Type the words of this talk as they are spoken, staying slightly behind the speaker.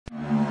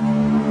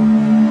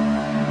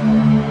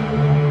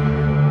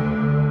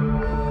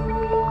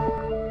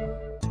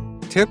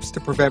Tips to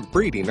prevent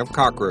breeding of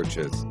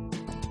cockroaches.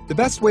 The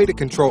best way to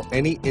control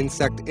any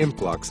insect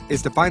influx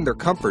is to find their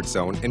comfort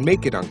zone and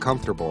make it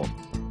uncomfortable.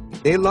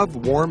 They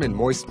love warm and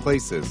moist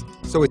places,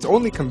 so it's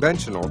only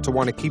conventional to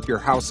want to keep your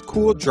house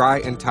cool,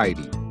 dry, and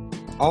tidy.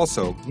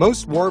 Also,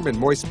 most warm and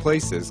moist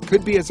places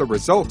could be as a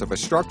result of a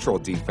structural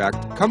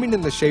defect coming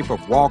in the shape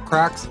of wall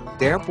cracks,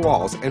 damp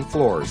walls, and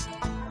floors.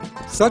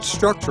 Such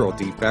structural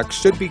defects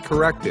should be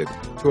corrected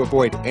to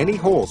avoid any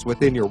holes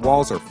within your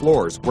walls or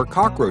floors where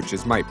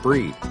cockroaches might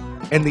breed.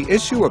 And the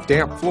issue of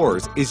damp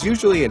floors is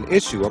usually an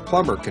issue a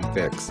plumber can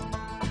fix.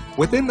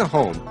 Within the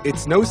home,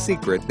 it's no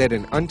secret that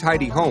an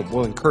untidy home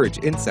will encourage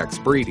insects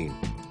breeding.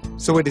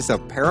 So it is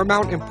of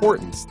paramount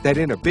importance that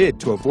in a bid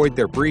to avoid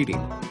their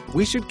breeding,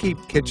 we should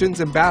keep kitchens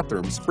and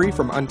bathrooms free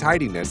from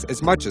untidiness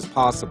as much as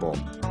possible.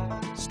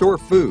 Store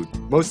food,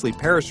 mostly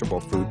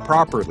perishable food,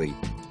 properly.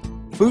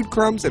 Food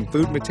crumbs and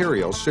food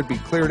materials should be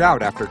cleared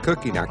out after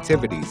cooking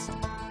activities.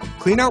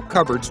 Clean out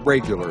cupboards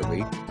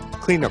regularly.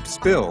 Clean up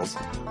spills.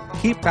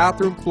 Keep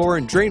bathroom floor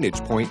and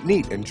drainage point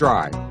neat and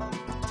dry.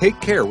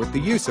 Take care with the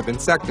use of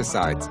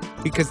insecticides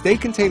because they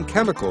contain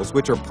chemicals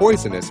which are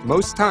poisonous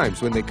most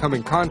times when they come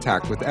in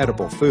contact with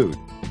edible food.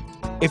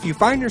 If you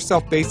find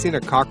yourself facing a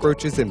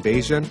cockroach's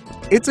invasion,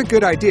 it's a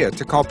good idea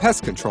to call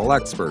pest control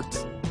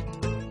experts.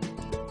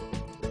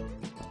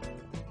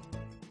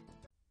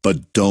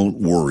 But don't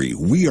worry,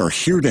 we are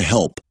here to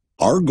help.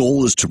 Our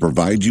goal is to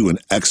provide you an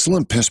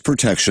excellent pest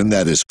protection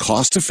that is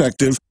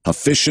cost-effective,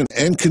 efficient,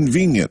 and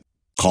convenient.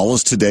 Call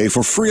us today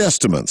for free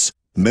estimates.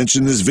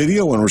 Mention this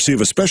video and receive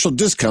a special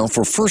discount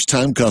for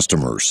first-time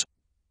customers.